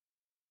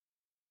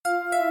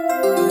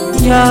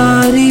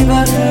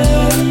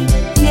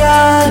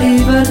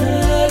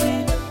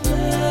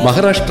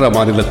மகாராஷ்டிரா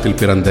மாநிலத்தில்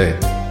பிறந்த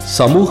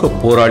சமூக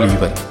போராளி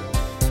இவர்.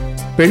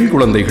 பெண்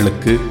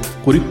குழந்தைகளுக்கு,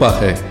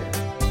 குறிப்பாக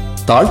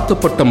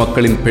தாழ்த்தப்பட்ட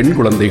மக்களின் பெண்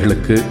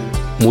குழந்தைகளுக்கு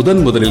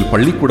முதலில்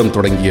பள்ளிக்கூடம்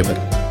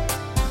தொடங்கியவர்.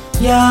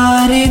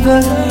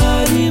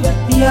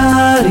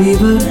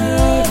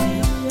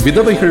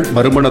 விதவைகள்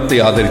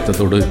மறுமணத்தை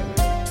ஆதரித்ததோடு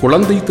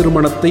குழந்தை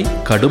திருமணத்தை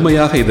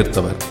கடுமையாக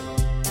எதிர்த்தவர்.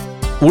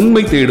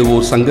 உண்மை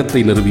தேடுவோர்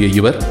சங்கத்தை நிறுவிய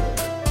இவர்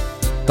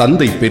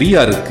தந்தை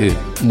பெரியாருக்கு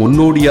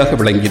முன்னோடியாக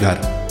விளங்கினார்.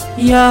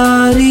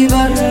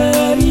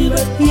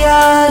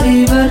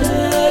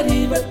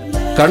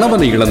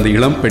 கணவனை இழந்த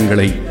இளம்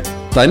பெண்களை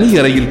தனி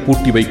அறையில்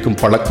பூட்டி வைக்கும்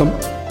பழக்கம்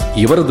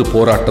இவரது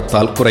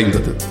போராட்டத்தால்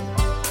குறைந்தது.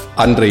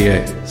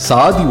 அன்றைய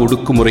சாதி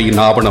ஒடுக்குமுறையின்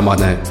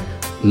ஆவணமான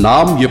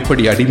நாம்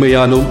எப்படி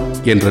அடிமையானோம்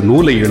என்ற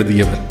நூலை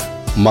எழுதியவர்.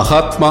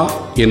 மகாத்மா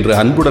என்று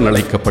அன்புடன்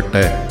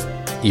அழைக்கப்பட்ட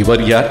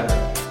இவர் யார்?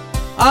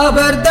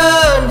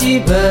 அவர்தான்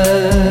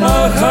இவர்,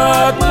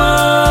 மகாத்மா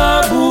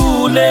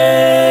பூலே.